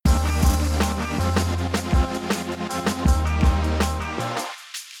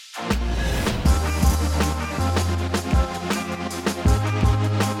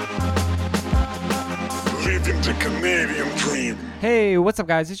Hey, what's up,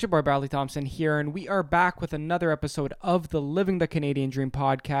 guys? It's your boy Bradley Thompson here, and we are back with another episode of the Living the Canadian Dream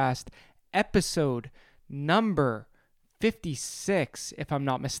podcast, episode number 56, if I'm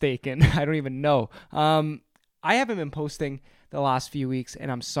not mistaken. I don't even know. I haven't been posting the last few weeks,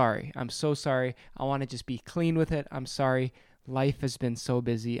 and I'm sorry. I'm so sorry. I want to just be clean with it. I'm sorry. Life has been so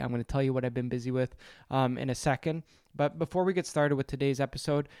busy. I'm going to tell you what I've been busy with in a second. But before we get started with today's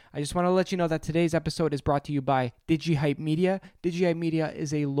episode, I just want to let you know that today's episode is brought to you by DigiHype Media. DigiHype Media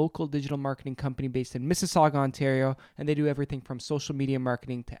is a local digital marketing company based in Mississauga, Ontario, and they do everything from social media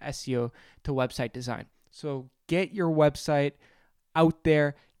marketing to SEO to website design. So get your website out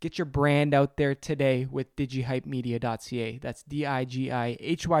there, get your brand out there today with digihypemedia.ca. That's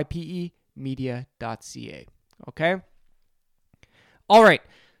DIGIHYPE media.ca. Okay? All right.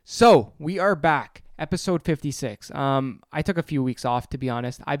 So we are back. Episode 56. I took a few weeks off, to be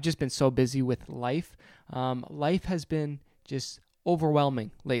honest. I've just been so busy with life. Life has been just overwhelming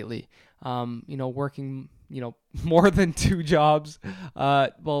lately. Working, more than two jobs.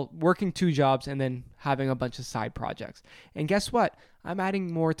 Working two jobs and then having a bunch of side projects. And guess what? I'm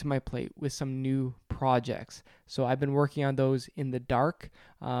adding more to my plate with some new projects. So I've been working on those in the dark,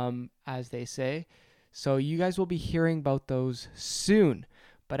 as they say. So you guys will be hearing about those soon.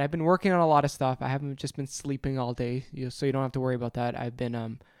 But I've been working on a lot of stuff. I haven't just been sleeping all day, so you don't have to worry about that. I've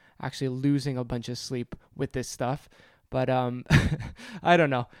been actually losing a bunch of sleep with this stuff. But I don't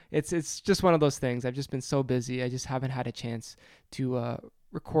know. It's just one of those things. I've just been so busy. I just haven't had a chance to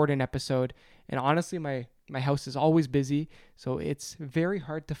record an episode. And honestly, my house is always busy, so it's very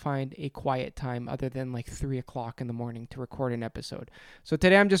hard to find a quiet time other than like 3 o'clock in the morning to record an episode. So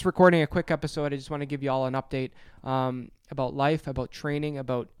today I'm just recording a quick episode. I just want to give you all an update about life, about training,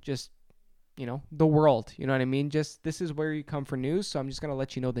 about just, the world. You know what I mean? Just this is where you come for news, so I'm just going to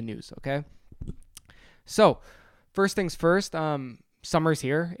let you know the news, okay? So first things first, summer's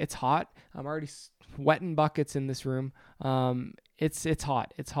here. It's hot. I'm already sweating buckets in this room. It's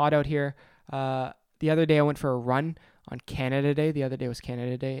hot. It's hot out here. The other day I went for a run on Canada Day. The other day was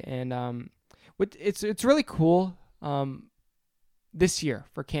Canada Day, and it's really cool this year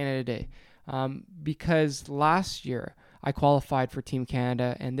for Canada Day because last year I qualified for Team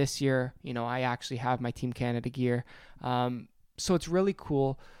Canada, and this year, I actually have my Team Canada gear. So it's really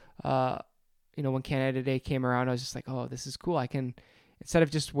cool. When Canada Day came around, I was just like, oh, this is cool. I can, instead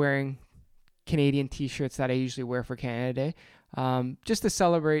of just wearing Canadian t-shirts that I usually wear for Canada Day, just to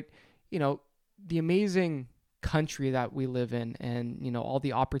celebrate, the amazing country that we live in and, all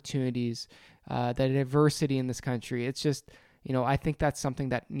the opportunities, the diversity in this country. It's just, I think that's something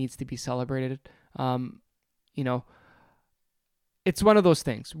that needs to be celebrated. It's one of those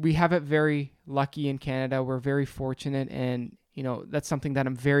things. We have it very lucky in Canada. We're very fortunate, and, that's something that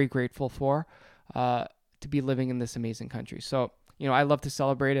I'm very grateful for, to be living in this amazing country. So, I love to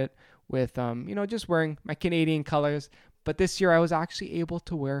celebrate it with, just wearing my Canadian colors. But this year I was actually able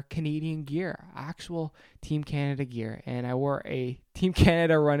to wear Canadian gear, actual Team Canada gear. And I wore a Team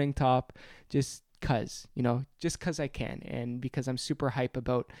Canada running top just because I can. And because I'm super hype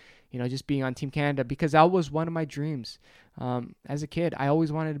about, just being on Team Canada, because that was one of my dreams. As a kid, I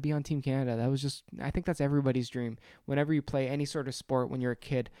always wanted to be on Team Canada. That was just, I think that's everybody's dream. Whenever you play any sort of sport when you're a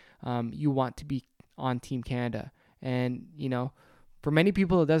kid, you want to be on Team Canada. And, for many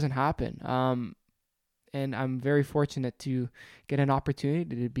people, it doesn't happen. And I'm very fortunate to get an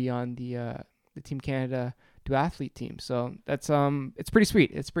opportunity to be on the Team Canada duathlete team. So that's it's pretty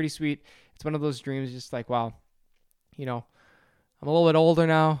sweet. It's pretty sweet. It's one of those dreams, just like, wow, I'm a little bit older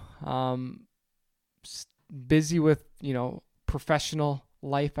now. Busy with professional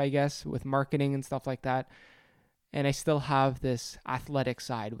life, I guess, with marketing and stuff like that. And I still have this athletic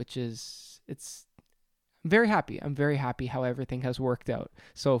side, which is I'm very happy. I'm very happy how everything has worked out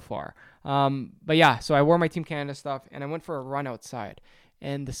so far. But yeah, so I wore my Team Canada stuff and I went for a run outside.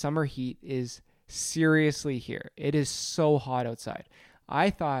 And the summer heat is seriously here. It is so hot outside.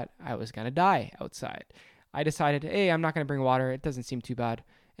 I thought I was going to die outside. I decided, hey, I'm not going to bring water. It doesn't seem too bad.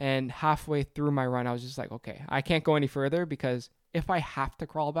 And halfway through my run, I was just like, okay, I can't go any further because if I have to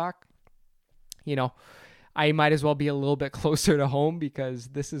crawl back, I might as well be a little bit closer to home because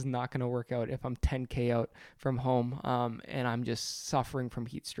this is not going to work out if I'm 10K out from home and I'm just suffering from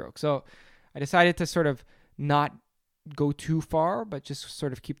heat stroke. So I decided to sort of not go too far, but just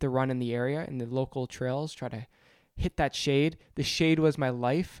sort of keep the run in the area, in the local trails, try to hit that shade. The shade was my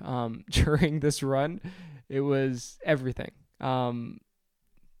life during this run. It was everything.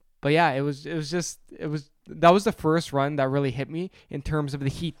 But yeah, that was the first run that really hit me in terms of the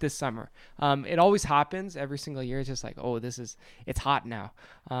heat this summer. It always happens every single year. It's just like, oh, it's hot now.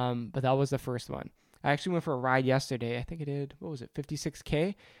 But that was the first one. I actually went for a ride yesterday. I think I did,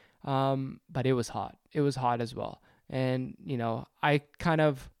 56K? But it was hot. It was hot as well. And, I kind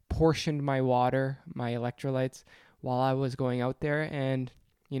of portioned my water, my electrolytes while I was going out there. And,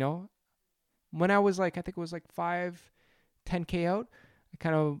 when I was I think it was 10K out,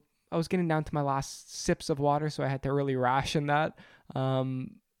 I was getting down to my last sips of water. So I had to really ration that.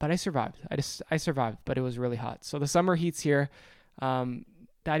 But I survived. I survived, but it was really hot. So the summer heat's here. That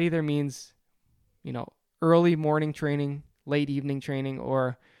either means, early morning training, late evening training,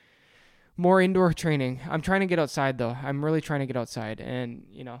 or more indoor training. I'm trying to get outside though. I'm really trying to get outside. And,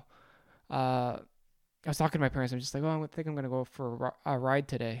 I was talking to my parents. I'm just like, I think I'm going to go for a ride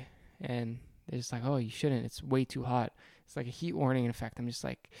today. And they're just like, oh, you shouldn't. It's way too hot. It's like a heat warning in effect. I'm just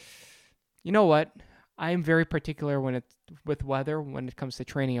like, you know what? I am very particular with weather when it comes to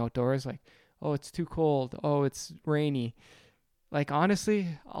training outdoors. Like, oh, it's too cold. Oh, it's rainy. Like,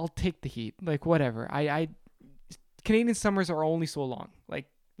 honestly, I'll take the heat. Like, whatever. Canadian summers are only so long. Like,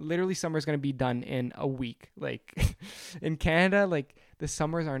 literally, summer's going to be done in a week. Like, in Canada, like, the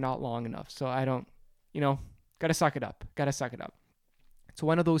summers are not long enough. So I don't, gotta suck it up. It's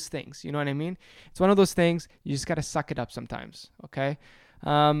one of those things. You know what I mean? It's one of those things. You just gotta suck it up sometimes. Okay?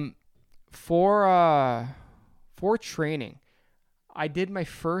 For training, I did my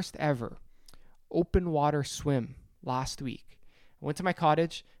first ever open water swim last week. I went to my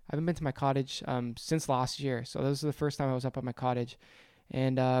cottage. I haven't been to my cottage since last year. So this was the first time I was up at my cottage.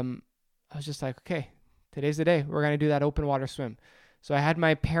 And I was just like, okay, today's the day. We're going to do that open water swim. So I had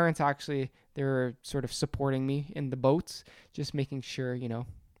my parents actually, they were sort of supporting me in the boats, just making sure,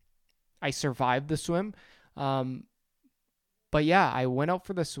 I survived the swim. But yeah, I went out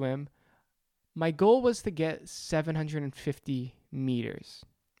for the swim. My goal was to get 750 meters,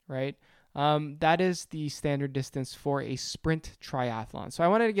 right? That is the standard distance for a sprint triathlon. So I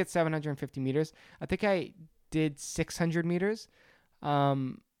wanted to get 750 meters. I think I did 600 meters.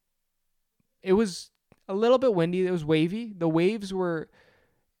 It was a little bit windy. It was wavy. The waves were,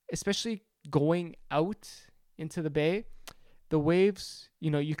 especially going out into the bay, the waves,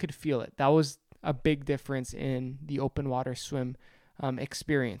 you could feel it. That was a big difference in the open water swim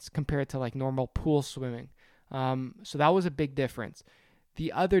experience compared to normal pool swimming. So that was a big difference.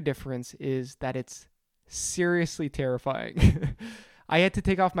 The other difference is that it's seriously terrifying. I had to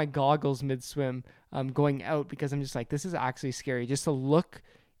take off my goggles mid-swim going out because I'm just like, this is actually scary. Just to look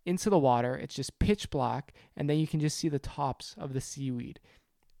into the water, it's just pitch black, and then you can just see the tops of the seaweed.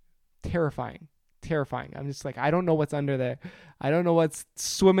 Terrifying. I'm just like, I don't know what's under there. I don't know what's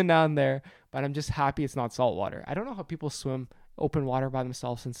swimming down there, but I'm just happy it's not salt water. I don't know how people swim open water by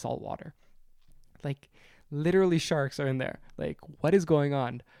themselves in salt water. Literally sharks are in there. What is going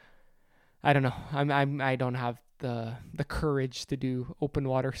on? I don't know. I don't have the courage to do open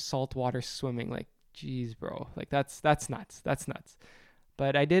water, salt water swimming. Geez, bro. That's nuts. That's nuts.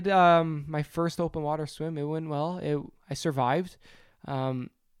 But I did my first open water swim. It went well. I survived.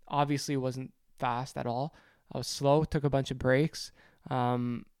 Obviously, it wasn't fast at all. I was slow. Took a bunch of breaks.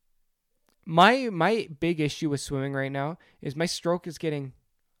 My big issue with swimming right now is my stroke is getting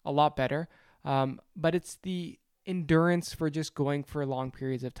a lot better. But it's the endurance for just going for long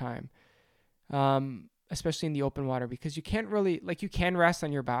periods of time, especially in the open water, because you can't really, you can rest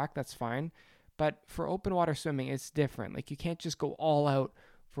on your back, that's fine. But for open water swimming, it's different. You can't just go all out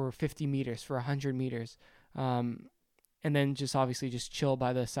for 50 meters, for 100 meters, and then just obviously just chill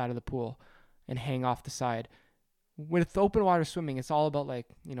by the side of the pool and hang off the side. With open water swimming, it's all about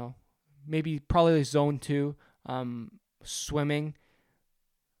maybe probably zone 2 swimming.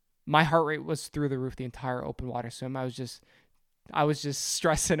 My heart rate was through the roof the entire open water swim. I was just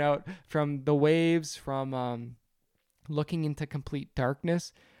stressing out from the waves, from looking into complete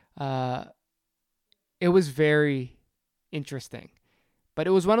darkness. It was very interesting. But it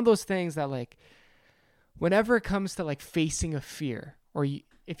was one of those things that whenever it comes to facing a fear, or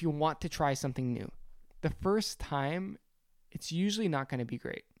if you want to try something new, the first time, it's usually not going to be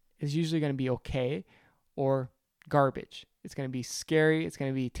great. It's usually going to be okay or garbage. It's going to be scary. It's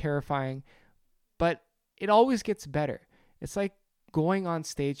going to be terrifying, but it always gets better. It's like going on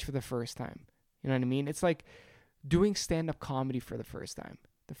stage for the first time. You know what I mean? It's like doing stand-up comedy for the first time.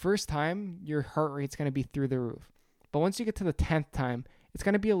 The first time, your heart rate's going to be through the roof. But once you get to the 10th time, it's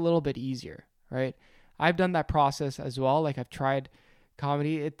going to be a little bit easier, right? I've done that process as well. I've tried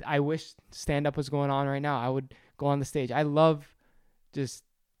comedy. I wish stand-up was going on right now. I would go on the stage. I love just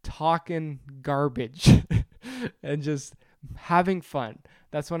talking garbage and just having fun.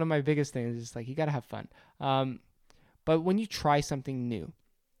 That's one of my biggest things. It's you got to have fun. But when you try something new,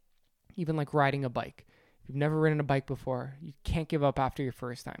 even riding a bike, If you've never ridden a bike before, you can't give up after your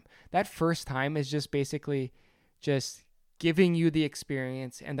first time. That first time is just basically just giving you the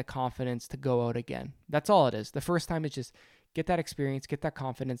experience and the confidence to go out again. That's all it is. The first time is just get that experience, get that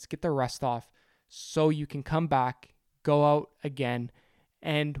confidence, get the rust off so you can come back, go out again,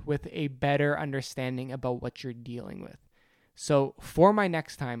 and with a better understanding about what you're dealing with. So for my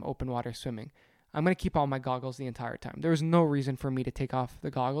next time open water swimming, I'm going to keep on my goggles the entire time. There was no reason for me to take off the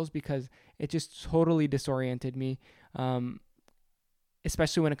goggles because it just totally disoriented me,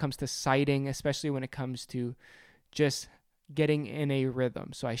 especially when it comes to sighting, especially when it comes to just getting in a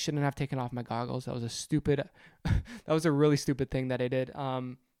rhythm. So I shouldn't have taken off my goggles. That was a really stupid thing that I did.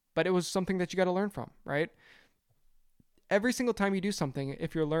 But it was something that you got to learn from, right? Every single time you do something,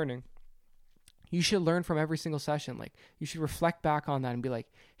 if you're learning, you should learn from every single session. Like, you should reflect back on that and be like,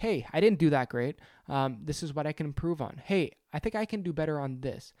 hey, I didn't do that great. This is what I can improve on. Hey, I think I can do better on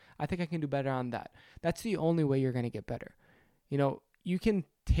this. I think I can do better on that. That's the only way you're going to get better. You know, you can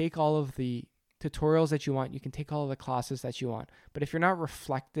take all of the tutorials that you want. You can take all of the classes that you want. But if you're not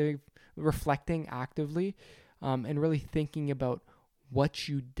reflecting actively, and really thinking about what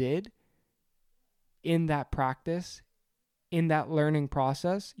you did in that practice, in that learning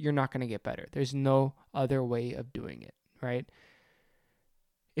process, you're not going to get better. There's no other way of doing it, right?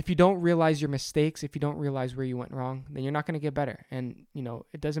 If you don't realize your mistakes, if you don't realize where you went wrong, then you're not going to get better. And, you know,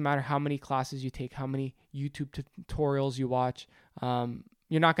 it doesn't matter how many classes you take, how many YouTube tutorials you watch,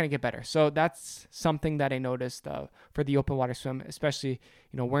 you're not going to get better. So that's something that I noticed for the open water swim, especially,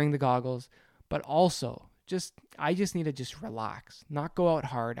 you know, wearing the goggles, but also I just need to just relax, not go out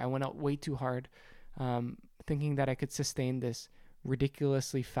hard. I went out way too hard, thinking that I could sustain this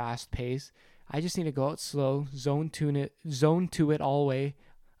ridiculously fast pace. I just need to go out slow, zone to it all the way,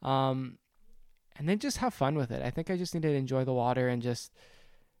 and then just have fun with it. I think I just need to enjoy the water and just,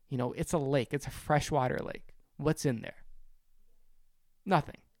 you know, it's a lake. It's a freshwater lake. What's in there?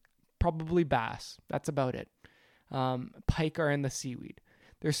 Nothing. Probably bass. That's about it. Pike are in the seaweed.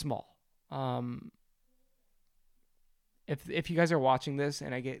 They're small. If you guys are watching this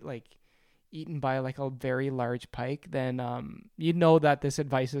and I get like eaten by like a very large pike, then you know that this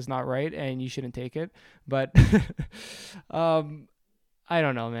advice is not right and you shouldn't take it. But I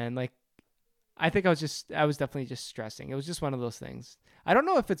don't know, man. Like, I think I was definitely just stressing. It was just one of those things. I don't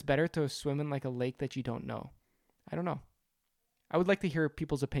know if it's better to swim in like a lake that you don't know. I don't know. I would like to hear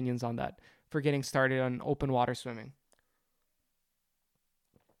people's opinions on that for getting started on open water swimming.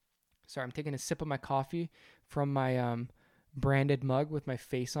 Sorry, I'm taking a sip of my coffee from my branded mug with my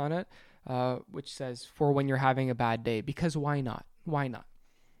face on it, which says, for when you're having a bad day, because why not? Why not?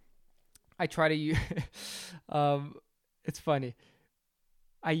 I try to use, it's funny.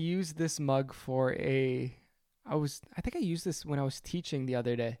 I used this mug I think I used this when I was teaching the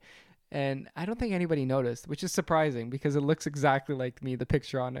other day, and I don't think anybody noticed, which is surprising because it looks exactly like me, the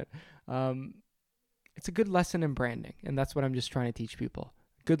picture on it. It's a good lesson in branding, and that's what I'm just trying to teach people.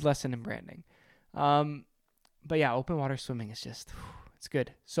 Good lesson in branding. But yeah, open water swimming is just, it's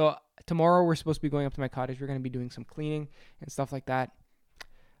good. So tomorrow we're supposed to be going up to my cottage. We're going to be doing some cleaning and stuff like that.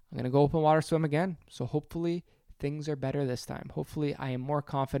 I'm going to go open water swim again. So hopefully things are better this time. Hopefully I am more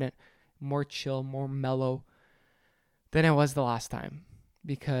confident, more chill, more mellow than I was the last time.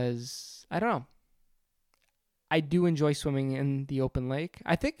 Because, I don't know, I do enjoy swimming in the open lake.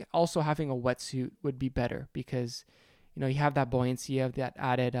 I think also having a wetsuit would be better because, you know, you have that buoyancy, you have that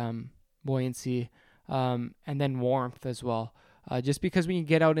added buoyancy, and then warmth as well. Just because when you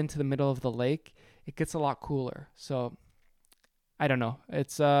get out into the middle of the lake, it gets a lot cooler. So, I don't know.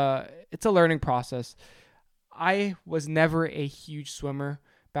 It's a learning process. I was never a huge swimmer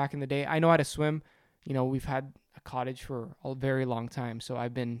back in the day. I know how to swim. You know, we've had a cottage for a very long time, so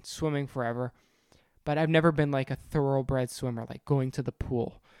I've been swimming forever. But I've never been like a thoroughbred swimmer, like going to the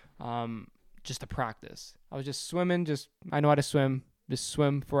pool just to practice. I was just swimming, I know how to swim, just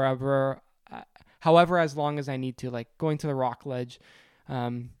swim forever, however, as long as I need to, like going to the rock ledge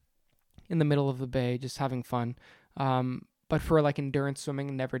in the middle of the bay, just having fun. But for like endurance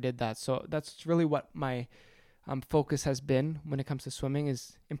swimming, never did that. So that's really what my focus has been when it comes to swimming,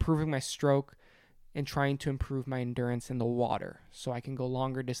 is improving my stroke and trying to improve my endurance in the water so I can go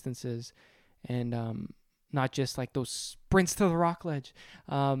longer distances and not just like those sprints to the rock ledge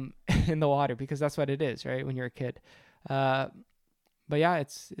in the water, because that's what it is, right, when you're a kid. But yeah,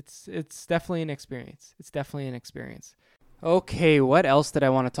 it's definitely an experience. It's definitely an experience. Okay, what else did I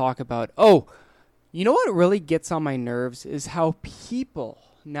want to talk about? Oh, you know what really gets on my nerves is how people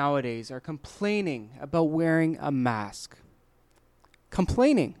nowadays are complaining about wearing a mask.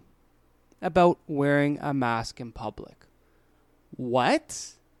 Complaining about wearing a mask in public.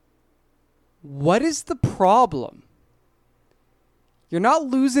 What? What is the problem? You're not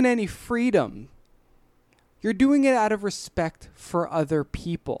losing any freedom. You're doing it out of respect for other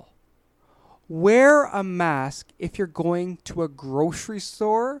people. Wear a mask if you're going to a grocery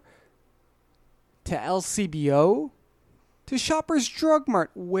store, to LCBO, to Shoppers Drug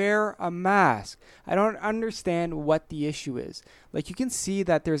Mart. Wear a mask. I don't understand what the issue is. Like, you can see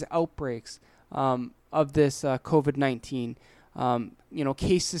that there's outbreaks of this COVID-19.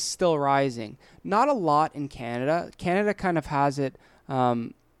 Cases still rising. Not a lot in Canada. Canada kind of has it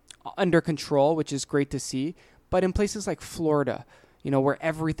under control, which is great to see. But in places like Florida, where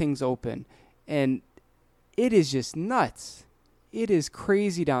everything's open, and it is just nuts. It is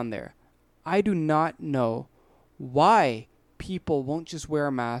crazy down there. I do not know why people won't just wear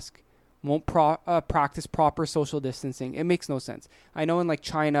a mask, won't practice proper social distancing. It makes no sense. I know in like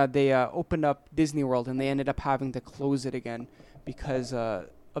China, they opened up Disney World and they ended up having to close it again because of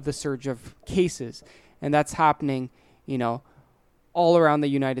the surge of cases. And that's happening, all around the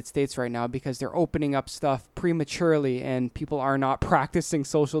United States right now because they're opening up stuff prematurely and people are not practicing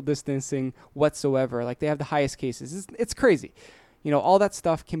social distancing whatsoever. Like, they have the highest cases. It's crazy. All that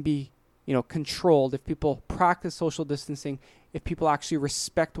stuff can be, controlled if people practice social distancing, if people actually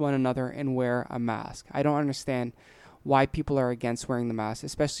respect one another and wear a mask. I don't understand why people are against wearing the mask,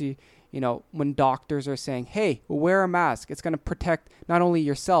 especially, when doctors are saying, hey, wear a mask. It's going to protect not only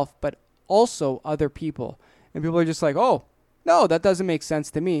yourself, but also other people. And people are just like, oh, no, that doesn't make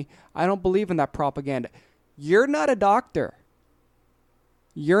sense to me. I don't believe in that propaganda. You're not a doctor.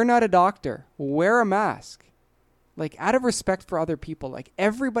 You're not a doctor. Wear a mask. Like, out of respect for other people. Like,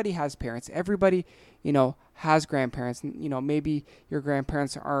 everybody has parents. Everybody, has grandparents. Maybe your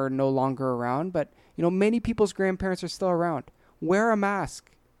grandparents are no longer around, but, many people's grandparents are still around. Wear a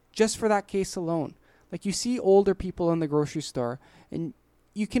mask just for that case alone. Like, you see older people in the grocery store, and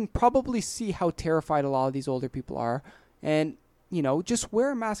you can probably see how terrified a lot of these older people are. And, just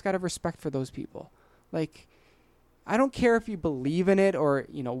wear a mask out of respect for those people. Like, I don't care if you believe in it or,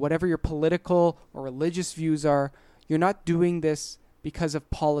 whatever your political or religious views are. You're not doing this because of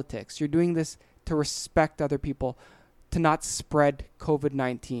politics. You're doing this to respect other people, to not spread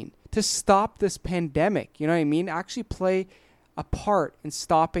COVID-19, to stop this pandemic. You know what I mean? Actually play a part in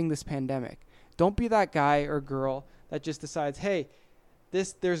stopping this pandemic. Don't be that guy or girl that just decides, hey,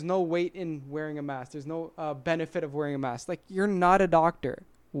 there's no weight in wearing a mask. There's no benefit of wearing a mask. Like, you're not a doctor.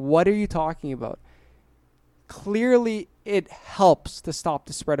 What are you talking about? Clearly, it helps to stop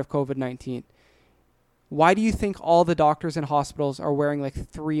the spread of COVID-19. Why do you think all the doctors in hospitals are wearing like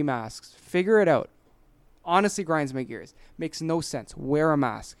 3 masks? Figure it out. Honestly, grinds my gears. Makes no sense. Wear a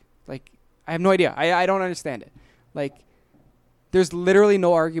mask. Like, I have no idea. I don't understand it. Like, there's literally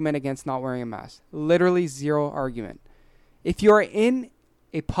no argument against not wearing a mask. Literally zero argument. If you're in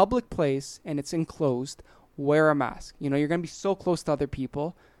a public place and it's enclosed, wear a mask. You're going to be so close to other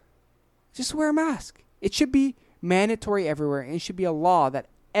people. Just wear a mask. It should be mandatory everywhere, and it should be a law that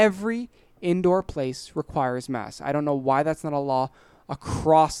every indoor place requires masks. I don't know why that's not a law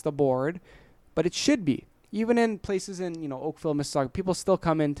across the board, but it should be. Even in places in, Oakville, Mississauga, people still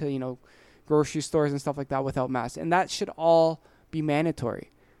come into, grocery stores and stuff like that without masks, and that should all be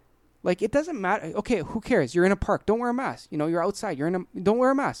mandatory. Like, it doesn't matter. Okay, who cares? You're in a park. Don't wear a mask. You're outside. Don't wear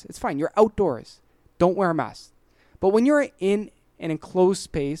a mask. It's fine. You're outdoors. Don't wear a mask. But when you're in an enclosed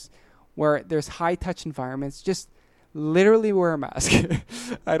space where there's high-touch environments, just literally wear a mask.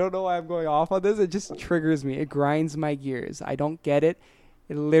 I don't know why I'm going off on this. It just triggers me. It grinds my gears. I don't get it.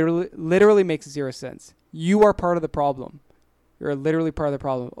 It literally makes zero sense. You are part of the problem. You're literally part of the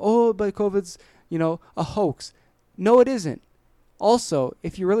problem. Oh, but COVID's, a hoax. No, it isn't. Also,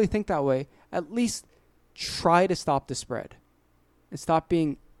 if you really think that way, at least try to stop the spread and stop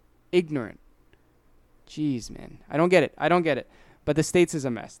being ignorant. Jeez, man. I don't get it. But the States is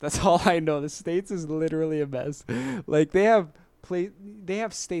a mess. That's all I know. The States is literally a mess. Like, they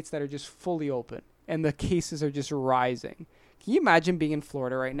have states that are just fully open and the cases are just rising. Can you imagine being in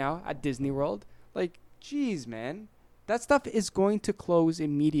Florida right now at Disney World? Like, geez, man. That stuff is going to close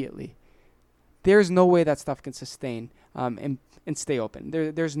immediately. There's no way that stuff can sustain and stay open.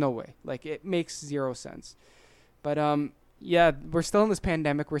 There's no way. Like, it makes zero sense. But yeah, we're still in this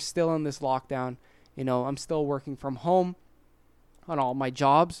pandemic. We're still in this lockdown. I'm still working from home on all my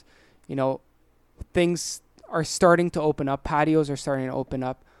jobs. Things are starting to open up. Patios are starting to open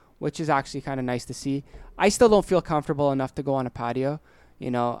up, which is actually kind of nice to see. I still don't feel comfortable enough to go on a patio.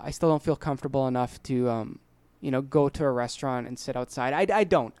 I still don't feel comfortable enough to go to a restaurant and sit outside. I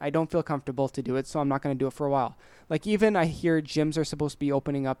don't feel comfortable to do it, so I'm not going to do it for a while. Like, even I hear gyms are supposed to be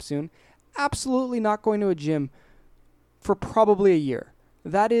opening up soon. Absolutely not going to a gym for probably a year.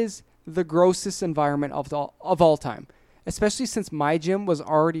 That is the grossest environment of all time. Especially since my gym was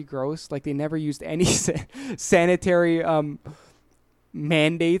already gross. Like, they never used any sanitary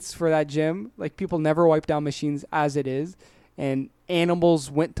mandates for that gym. Like, people never wipe down machines as it is. And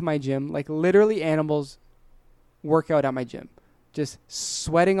animals went to my gym. Like, literally animals work out at my gym. Just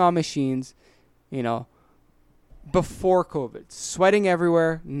sweating on machines, before COVID. Sweating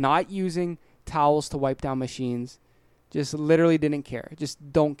everywhere, not using towels to wipe down machines. Just literally didn't care.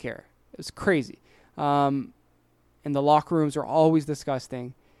 Just don't care. It was crazy. And the locker rooms are always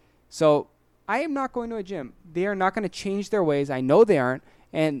disgusting. So I am not going to a gym. They are not going to change their ways. I know they aren't.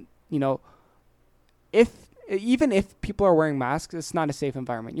 And, even if people are wearing masks, it's not a safe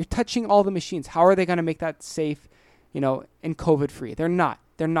environment. You're touching all the machines. How are they going to make that safe, and COVID-free? They're not.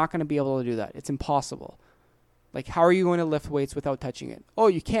 They're not going to be able to do that. It's impossible. Like, how are you going to lift weights without touching it? Oh,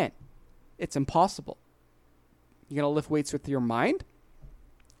 you can't. It's impossible. You're going to lift weights with your mind?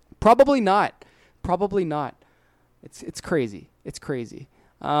 Probably not. Probably not. It's crazy. It's crazy.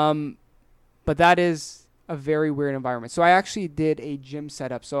 But that is a very weird environment. So I actually did a gym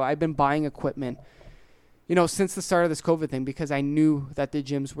setup. So I've been buying equipment, since the start of this COVID thing, because I knew that the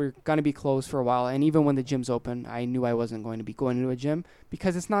gyms were going to be closed for a while. And even when the gyms open, I knew I wasn't going to be going to a gym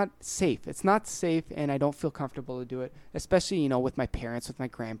because it's not safe. It's not safe, and I don't feel comfortable to do it, especially, with my parents, with my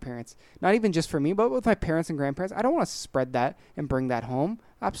grandparents. Not even just for me, but with my parents and grandparents. I don't want to spread that and bring that home.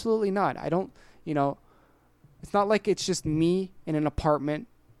 Absolutely not. I don't, it's not like it's just me in an apartment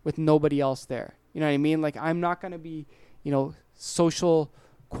with nobody else there. You know what I mean? Like, I'm not going to be,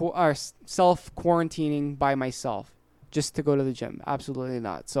 self-quarantining by myself just to go to the gym. Absolutely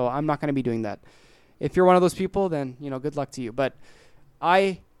not. So I'm not going to be doing that. If you're one of those people, then, good luck to you. But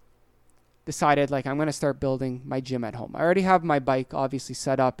I decided, like, I'm going to start building my gym at home. I already have my bike obviously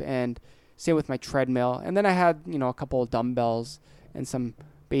set up, and same with my treadmill. And then I had, a couple of dumbbells and some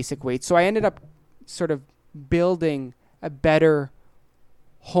basic weights. So I ended up sort of building a better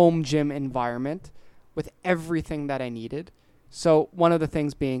home gym environment with everything that I needed. So one of the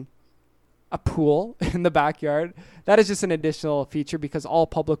things being a pool in the backyard. That is just an additional feature because all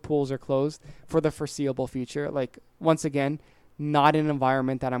public pools are closed for the foreseeable future. Like, once again, not an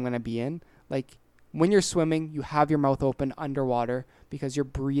environment that I'm going to be in. Like, when you're swimming, you have your mouth open underwater because you're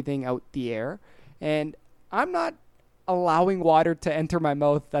breathing out the air. And I'm not allowing water to enter my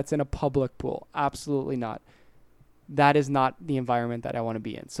mouth that's in a public pool. Absolutely not. That is not the environment that I want to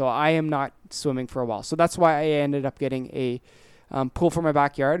be in. So I am not swimming for a while. So that's why I ended up getting a pool for my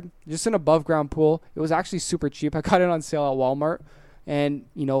backyard, just an above ground pool. It was actually super cheap. I got it on sale at Walmart. And,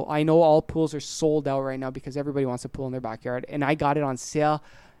 I know all pools are sold out right now because everybody wants a pool in their backyard. And I got it on sale.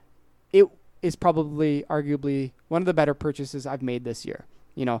 It is probably arguably one of the better purchases I've made this year,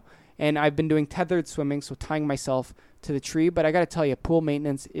 And I've been doing tethered swimming, so tying myself to the tree. But I got to tell you, pool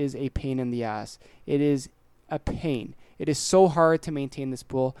maintenance is a pain in the ass. It is a pain. It is so hard to maintain this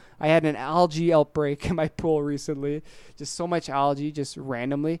pool. I had an algae outbreak in my pool recently. Just so much algae, just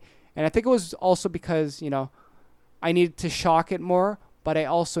randomly. And I think it was also because, I needed to shock it more, but I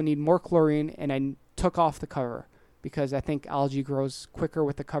also need more chlorine, and I took off the cover because I think algae grows quicker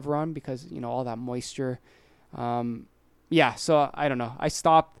with the cover on because, all that moisture. So I don't know. I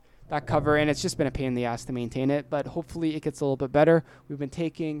stopped that cover, and it's just been a pain in the ass to maintain it, but hopefully it gets a little bit better. We've been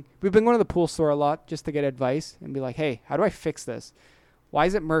going to the pool store a lot just to get advice and be like, hey, how do I fix this? Why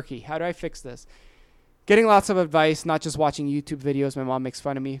is it murky? How do I fix this? Getting lots of advice, not just watching YouTube videos. My mom makes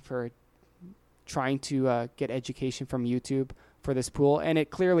fun of me for trying to get education from YouTube for this pool, and it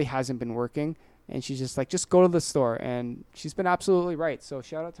clearly hasn't been working. And she's just like, just go to the store. And she's been absolutely right. So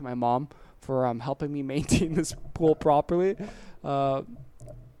shout out to my mom for helping me maintain this pool properly.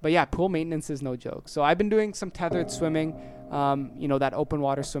 But yeah, pool maintenance is no joke. So I've been doing some tethered swimming, that open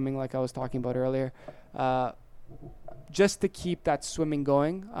water swimming like I was talking about earlier, just to keep that swimming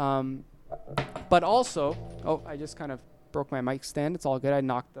going. But also, I just kind of broke my mic stand. It's all good. I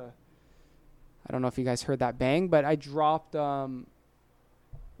don't know if you guys heard that bang, but I dropped, it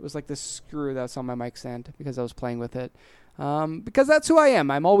was like this screw that's on my mic stand because I was playing with it. Because that's who I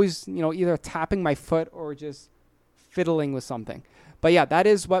am. I'm always, either tapping my foot or just fiddling with something. But yeah, that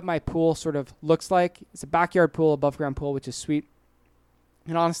is what my pool sort of looks like. It's a backyard pool, above ground pool, which is sweet.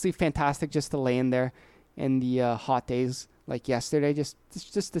 And honestly, fantastic just to lay in there in the hot days like yesterday, just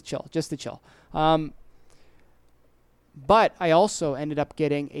to chill. But I also ended up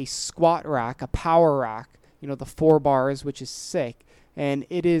getting a squat rack, a power rack, the 4 bars, which is sick. And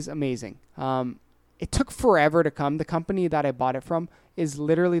it is amazing. It took forever to come. The company that I bought it from is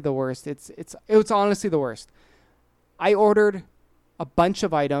literally the worst. It's honestly the worst. I ordered a bunch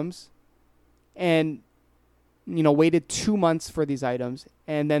of items and, waited 2 months for these items.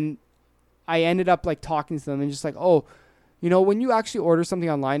 And then I ended up like talking to them and just like, oh, when you actually order something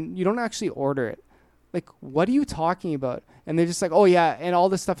online, you don't actually order it. Like, what are you talking about? And they're just like, oh yeah, and all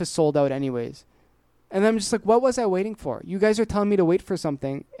this stuff is sold out anyways. And I'm just like, what was I waiting for? You guys are telling me to wait for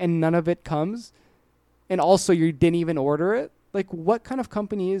something and none of it comes. And also you didn't even order it. Like, what kind of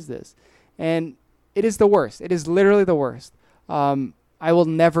company is this? And it is the worst. It is literally the worst. I will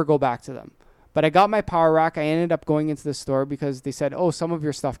never go back to them. But I got my power rack. I ended up going into the store because they said, oh, some of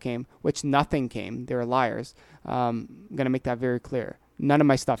your stuff came, which nothing came. They were liars. I'm going to make that very clear. None of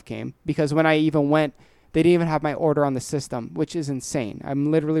my stuff came because when I even went, they didn't even have my order on the system, which is insane.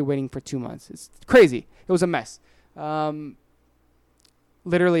 I'm literally waiting for 2 months. It's crazy. It was a mess.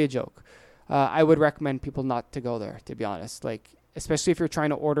 Literally a joke. I would recommend people not to go there, to be honest. Like, especially if you're trying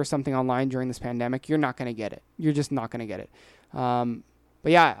to order something online during this pandemic, you're not going to get it. You're just not going to get it.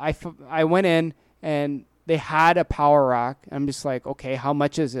 But yeah, I went in and they had a power rack. I'm just like, okay, how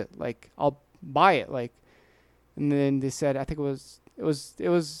much is it? Like, I'll buy it. Like, and then they said, I think it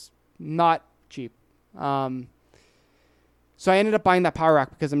was not cheap. So I ended up buying that power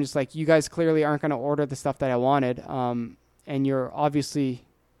rack because I'm just like, you guys clearly aren't going to order the stuff that I wanted. And you're obviously,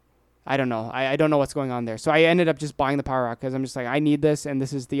 I don't know. I don't know what's going on there. So I ended up just buying the power rack because I'm just like, I need this and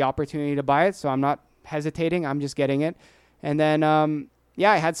this is the opportunity to buy it. So I'm not hesitating. I'm just getting it. And then,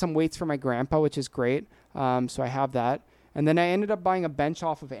 I had some weights for my grandpa, which is great. So I have that. And then I ended up buying a bench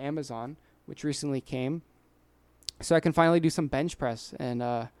off of Amazon, which recently came. So I can finally do some bench press and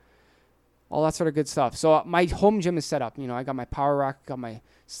all that sort of good stuff. So my home gym is set up. I got my power rack, got my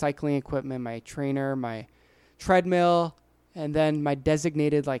cycling equipment, my trainer, my treadmill, and then my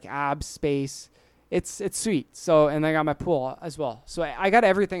designated like ab space. It's sweet. So, and I got my pool as well. So I got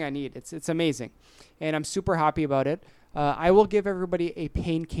everything I need. It's amazing. And I'm super happy about it. I will give everybody a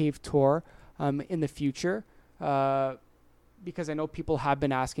Pain Cave tour in the future because I know people have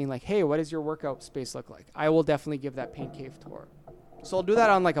been asking like, hey, what does your workout space look like? I will definitely give that Pain Cave tour. So I'll do that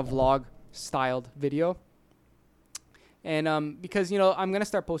on like a vlog styled video. And because, I'm going to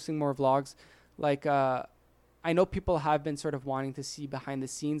start posting more vlogs. Like I know people have been sort of wanting to see behind the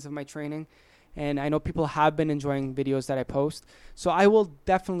scenes of my training. And I know people have been enjoying videos that I post. So I will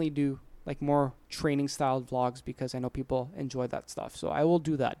definitely do like more training styled vlogs because I know people enjoy that stuff. So I will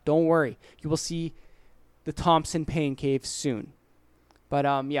do that. Don't worry. You will see the Thompson Pain Cave soon. But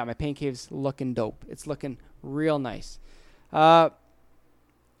my Pain Cave's looking dope. It's looking real nice. Other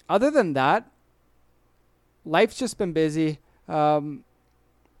than that, life's just been busy. Pool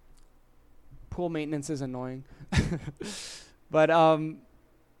maintenance is annoying. But I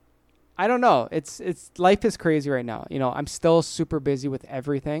don't know. It's life is crazy right now. I'm still super busy with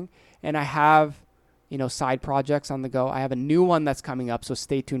everything. And I have, side projects on the go. I have a new one that's coming up, so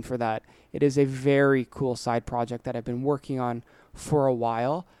stay tuned for that. It is a very cool side project that I've been working on for a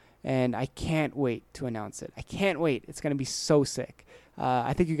while, and I can't wait to announce it. I can't wait. It's going to be so sick.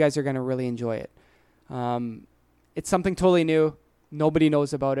 I think you guys are going to really enjoy it. It's something totally new. Nobody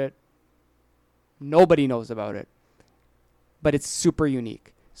knows about it. But it's super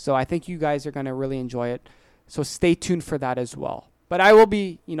unique. So I think you guys are going to really enjoy it. So stay tuned for that as well. But I will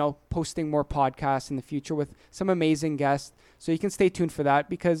be, posting more podcasts in the future with some amazing guests. So you can stay tuned for that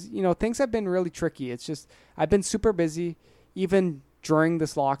because, things have been really tricky. It's just I've been super busy even during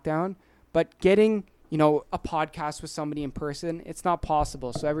this lockdown. But getting, a podcast with somebody in person, it's not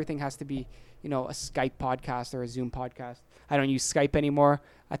possible. So everything has to be, a Skype podcast or a Zoom podcast. I don't use Skype anymore.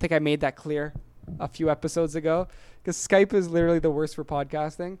 I think I made that clear a few episodes ago because Skype is literally the worst for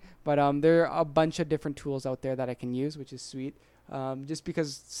podcasting. But there are a bunch of different tools out there that I can use, which is sweet. Just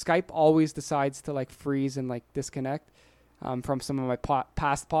because Skype always decides to like freeze and like disconnect from some of my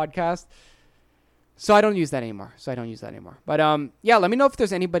past podcasts. So I don't use that anymore. But let me know if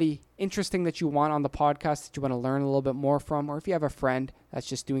there's anybody interesting that you want on the podcast that you want to learn a little bit more from, or if you have a friend that's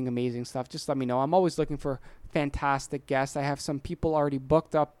just doing amazing stuff, just let me know. I'm always looking for fantastic guests. I have some people already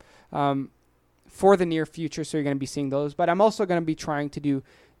booked up for the near future, so you're going to be seeing those. But I'm also going to be trying to do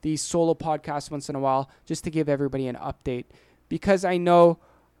these solo podcasts once in a while just to give everybody an update. Because I know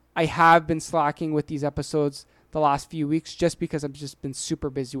I have been slacking with these episodes the last few weeks just because I've just been super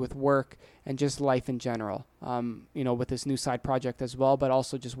busy with work and just life in general, with this new side project as well, but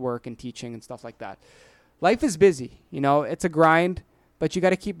also just work and teaching and stuff like that. Life is busy, it's a grind, but you got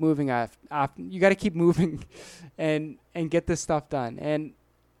to keep moving. You got to keep moving and get this stuff done. And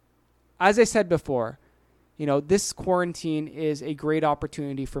as I said before, this quarantine is a great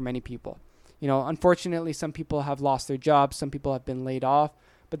opportunity for many people. Unfortunately, some people have lost their jobs. Some people have been laid off.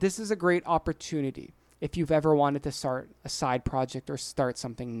 But this is a great opportunity if you've ever wanted to start a side project or start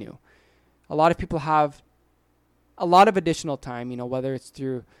something new. A lot of people have a lot of additional time, whether it's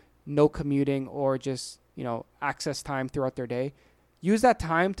through no commuting or just, access time throughout their day. Use that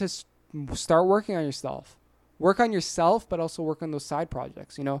time to start working on yourself. Work on yourself, but also work on those side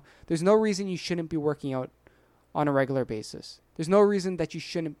projects. There's no reason you shouldn't be working out on a regular basis. There's no reason that you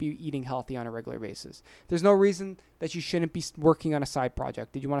shouldn't be eating healthy on a regular basis. There's no reason that you shouldn't be working on a side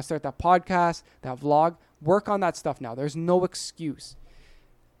project. Did you want to start that podcast, that vlog? Work on that stuff now. There's no excuse.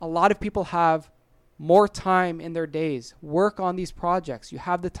 A lot of people have more time in their days. Work on these projects. You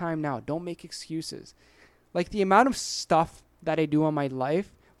have the time now. Don't make excuses. Like, the amount of stuff that I do on my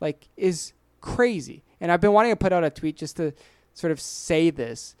life, is crazy. And I've been wanting to put out a tweet just to sort of say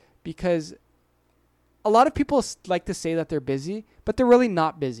this, because a lot of people like to say that they're busy, but they're really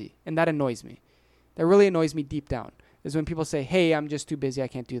not busy. And that annoys me. That really annoys me deep down, is when people say, hey, I'm just too busy, I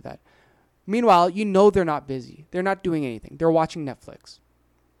can't do that. Meanwhile, they're not busy. They're not doing anything. They're watching Netflix.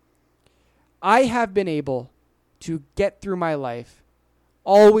 I have been able to get through my life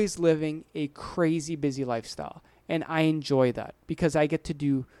always living a crazy busy lifestyle. And I enjoy that because I get to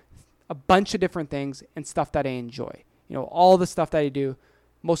do a bunch of different things and stuff that I enjoy. All the stuff that I do,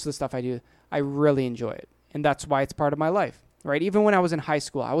 most of the stuff I do, I really enjoy it. And that's why it's part of my life, right? Even when I was in high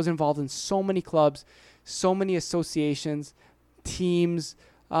school, I was involved in so many clubs, so many associations, teams,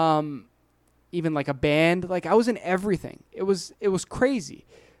 even like a band. I was in everything. It was crazy.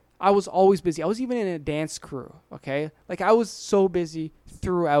 I was always busy. I was even in a dance crew, okay? I was so busy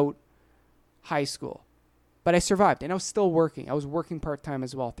throughout high school. But I survived, and I was still working. I was working part-time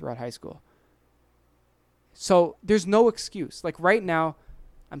as well throughout high school. So there's no excuse. Right now,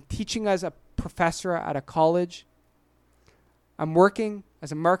 I'm teaching as a professor at a college. I'm working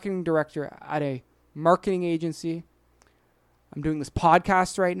as a marketing director at a marketing agency. I'm doing this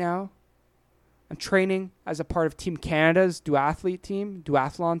podcast right now. I'm training as a part of Team Canada's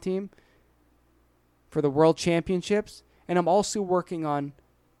duathlon team for the World Championships. And I'm also working on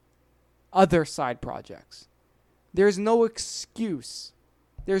other side projects. There's no excuse.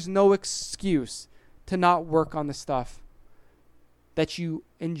 There's no excuse to not work on the stuff that you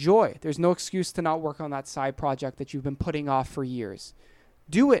enjoy. There's no excuse to not work on that side project that you've been putting off for years.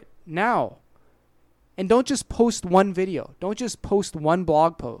 Do it now. And don't just post one video. Don't just post one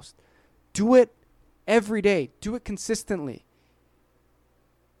blog post. Do it every day. Do it consistently.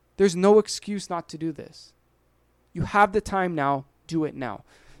 There's no excuse not to do this. You have the time now. Do it now.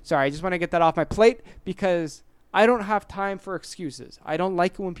 Sorry, I just want to get that off my plate because I don't have time for excuses. I don't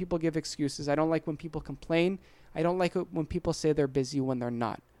like it when people give excuses. I don't like when people complain. I don't like it when people say they're busy when they're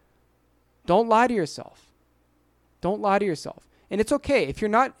not. Don't lie to yourself. Don't lie to yourself. And it's okay if you're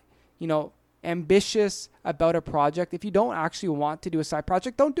not, ambitious about a project. If you don't actually want to do a side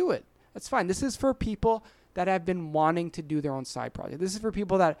project, don't do it. That's fine. This is for people that have been wanting to do their own side project. This is for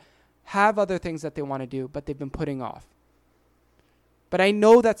people that have other things that they want to do, but they've been putting off. But I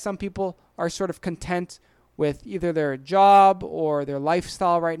know that some people are sort of content with either their job or their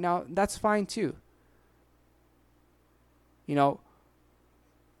lifestyle right now. That's fine too. The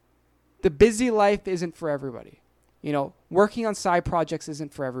busy life isn't for everybody. Working on side projects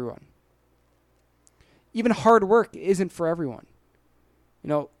isn't for everyone. Even hard work isn't for everyone.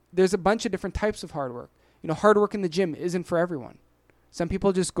 There's a bunch of different types of hard work. Hard work in the gym isn't for everyone. Some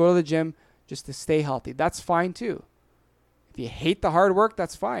people just go to the gym just to stay healthy. That's fine too. If you hate the hard work,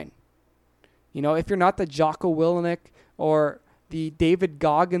 that's fine. If you're not the Jocko Willink or the David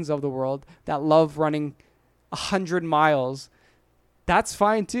Goggins of the world that love running 100 miles, that's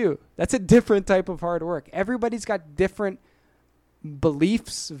fine too. That's a different type of hard work. Everybody's got different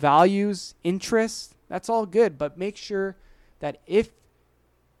beliefs, values, interests. That's all good. But make sure that if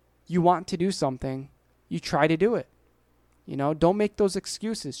you want to do something, you try to do it. Don't make those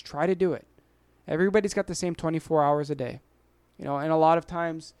excuses. Try to do it. Everybody's got the same 24 hours a day. And a lot of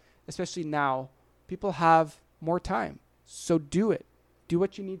times, especially now, people have more time. So do it. Do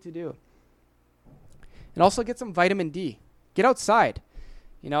what you need to do. And also get some vitamin D. Get outside.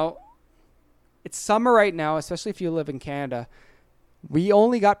 It's summer right now, especially if you live in Canada. We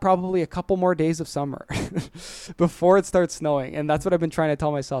only got probably a couple more days of summer before it starts snowing. And that's what I've been trying to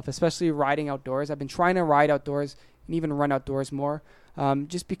tell myself, especially riding outdoors. I've been trying to ride outdoors and even run outdoors more,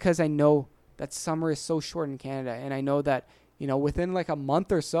 just because I know that summer is so short in Canada. And I know that, within like a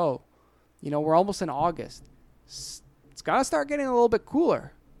month or so, we're almost in August. It's got to start getting a little bit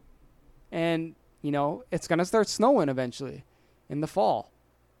cooler. And, it's going to start snowing eventually in the fall.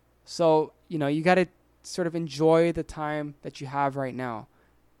 So, you got to sort of enjoy the time that you have right now.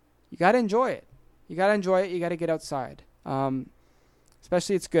 You got to enjoy it. You got to get outside.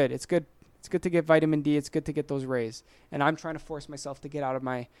 Especially it's good. It's good to get vitamin D. It's good to get those rays. And I'm trying to force myself to get out of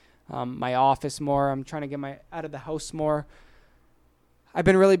my my office more. I'm trying to get out of the house more. I've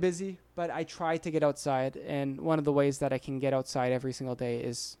been really busy, but I try to get outside. And one of the ways that I can get outside every single day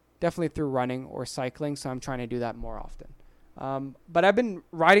is definitely through running or cycling. So I'm trying to do that more often. But I've been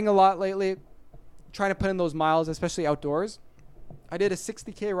riding a lot lately, trying to put in those miles, especially outdoors. I did a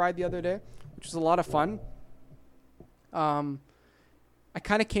 60K ride the other day, which was a lot of fun. I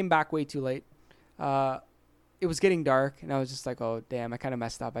kind of came back way too late. It was getting dark, and I was just like, oh, damn, I kind of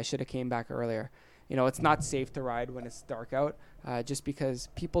messed up. I should have came back earlier. It's not safe to ride when it's dark out, just because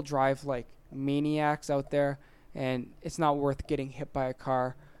people drive like maniacs out there, and it's not worth getting hit by a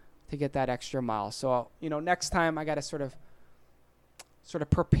car to get that extra mile. So, next time I got to sort of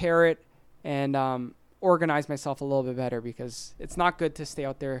prepare it and organize myself a little bit better, because it's not good to stay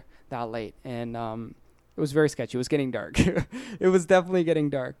out there that late. And it was very sketchy. It was getting dark. It was definitely getting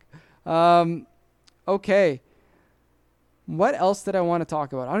dark. Okay. What else did I want to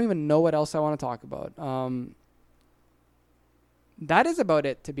talk about? I don't even know what else I want to talk about. That is about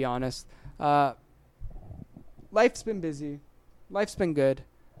it, to be honest. Life's been busy. Life's been good.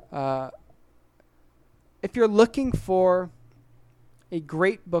 If you're looking for a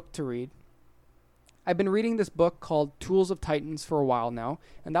great book to read, I've been reading this book called Tools of Titans for a while now,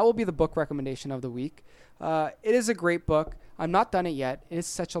 and that will be the book recommendation of the week. It is a great book. I'm not done it yet. It is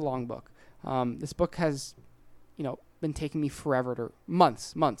such a long book. This book has, been taking me forever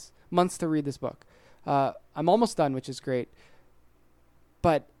months to read this book. I'm almost done, which is great.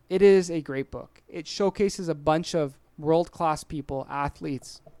 But it is a great book. It showcases a bunch of world-class people,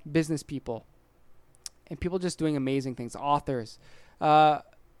 athletes, business people, and people just doing amazing things, authors. And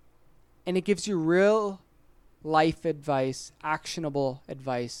it gives you real life advice, actionable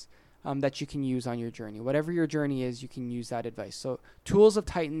advice that you can use on your journey. Whatever your journey is, you can use that advice. So Tools of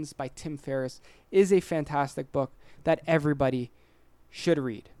Titans by Tim Ferriss is a fantastic book that everybody should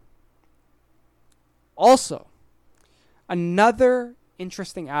read. Also, another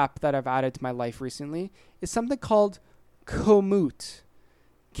interesting app that I've added to my life recently is something called Komoot.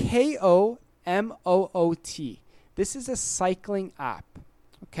 Komoot. This is a cycling app.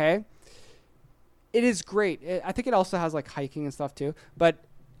 Okay? It is great. I think it also has like hiking and stuff too, but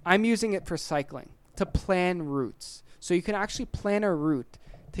I'm using it for cycling to plan routes. So you can actually plan a route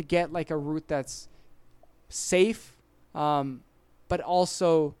to get like a route that's safe, but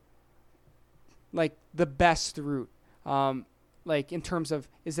also like the best route. Like in terms of,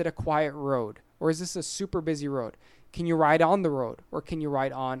 is it a quiet road or is this a super busy road? Can you ride on the road or can you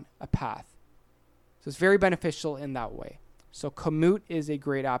ride on a path? So it's very beneficial in that way. So Komoot is a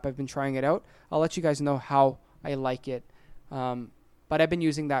great app. I've been trying it out. I'll let you guys know how I like it. But I've been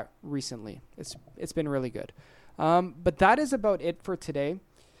using that recently. It's been really good. But that is about it for today.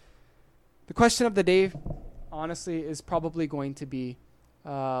 The question of the day, honestly, is probably going to be,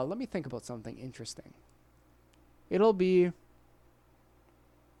 let me think about something interesting. It'll be,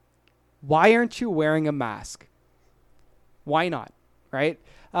 why aren't you wearing a mask? Why not? Right?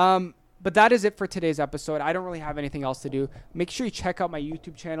 But that is it for today's episode. I don't really have anything else to do. Make sure you check out my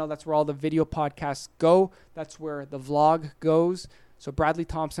YouTube channel. That's where all the video podcasts go. That's where the vlog goes. So Bradley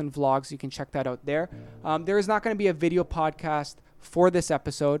Thompson Vlogs, you can check that out there. There is not going to be a video podcast for this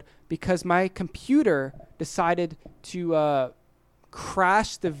episode because my computer decided to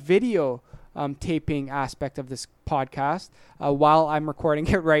crash the video taping aspect of this podcast while I'm recording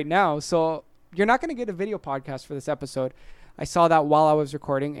it right now. So you're not going to get a video podcast for this episode. I saw that while I was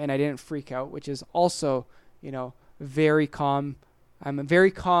recording and I didn't freak out, which is also, very calm. I'm a very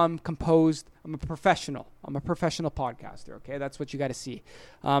calm, composed. I'm a professional podcaster. Okay. That's what you got to see.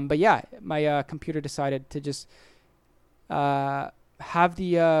 But yeah, my computer decided to just have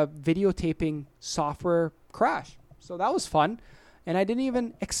the videotaping software crash. So that was fun. And I didn't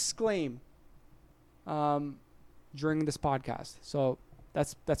even exclaim during this podcast. So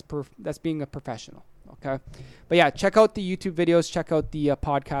that's being a professional. Okay. But yeah, check out the YouTube videos, check out the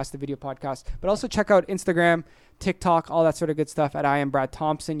podcast, the video podcast, but also check out Instagram, TikTok, all that sort of good stuff at I am Brad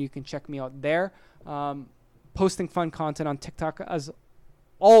Thompson. You can check me out there. Posting fun content on TikTok as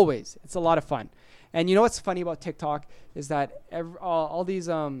always. It's a lot of fun. And you know what's funny about TikTok is that all these,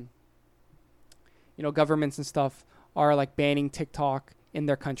 governments and stuff are like banning TikTok in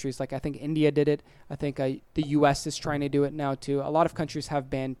their countries. Like I think India did it. I think the US is trying to do it now too. A lot of countries have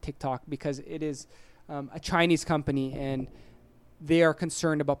banned TikTok because it is a Chinese company and they are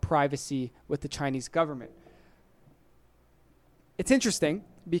concerned about privacy with the Chinese government. It's interesting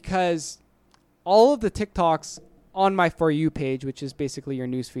because all of the TikToks on my For You page, which is basically your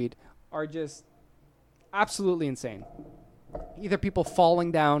newsfeed, are just absolutely insane. Either people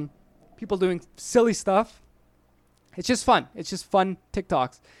falling down, people doing silly stuff. It's just fun. It's just fun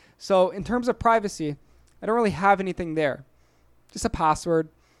TikToks. So in terms of privacy, I don't really have anything there. just a password,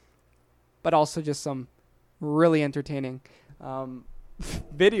 but also just some really entertaining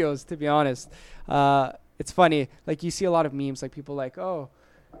videos, to be honest. It's funny. Like, you see a lot of memes, like people like, oh,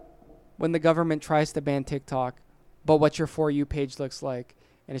 when the government tries to ban TikTok, but what your For You page looks like.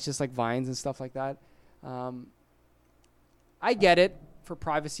 And it's just like Vines and stuff like that. I get it for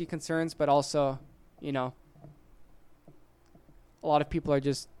privacy concerns, but also, you know, a lot of people are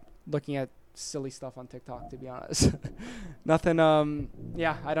just looking at silly stuff on TikTok, to be honest. Nothing.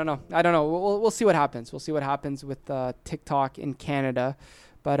 Yeah, I don't know. We'll see what happens. We'll see what happens with TikTok in Canada.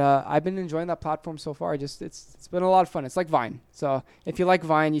 But I've been enjoying that platform so far. Just it's been a lot of fun. It's like Vine. So if you like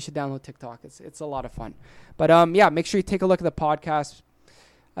Vine, you should download TikTok. It's a lot of fun. But yeah, make sure you take a look at the podcast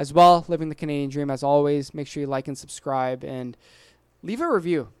as well. Living the Canadian Dream, as always. Make sure you like and subscribe and leave a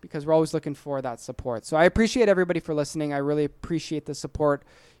review, because we're always looking for that support. So I appreciate everybody for listening. I really appreciate the support,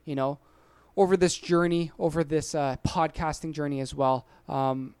 you know, over this journey, over this podcasting journey as well.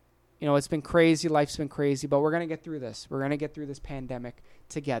 You know, it's been crazy. Life's been crazy, but we're going to get through this. We're going to get through this pandemic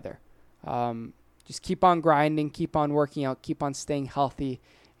together. Just keep on grinding, keep on working out, keep on staying healthy,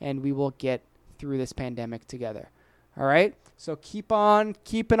 and we will get through this pandemic together. All right? So keep on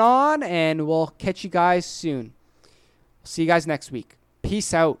keeping on, and we'll catch you guys soon. See you guys next week.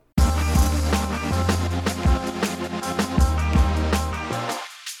 Peace out.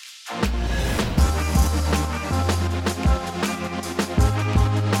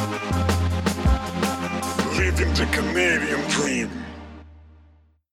 Living the Canadian Dream.